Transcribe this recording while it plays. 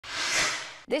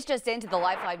This just into the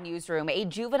Live 5 newsroom. A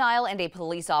juvenile and a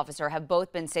police officer have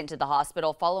both been sent to the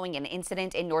hospital following an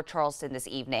incident in North Charleston this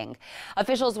evening.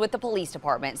 Officials with the police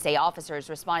department say officers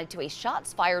responded to a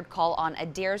shots fired call on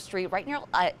Adair Street right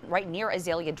near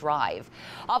Azalea Drive.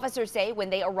 Officers say when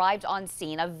they arrived on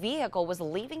scene, a vehicle was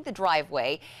leaving the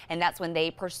driveway, and that's when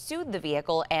they pursued the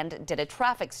vehicle and did a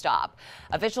traffic stop.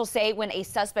 Officials say when a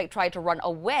suspect tried to run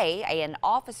away, an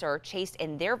officer chased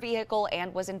in their vehicle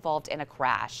and was involved in a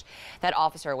crash. That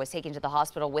officer was taken to the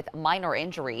hospital with minor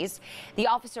injuries. The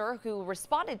officer who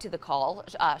responded to the call,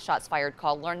 shots fired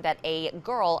call, learned that a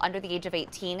girl under the age of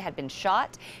 18 had been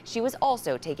shot. She was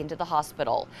also taken to the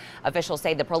hospital. Officials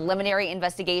say the preliminary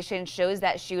investigation shows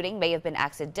that shooting may have been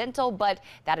accidental, but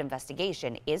that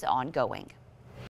investigation is ongoing.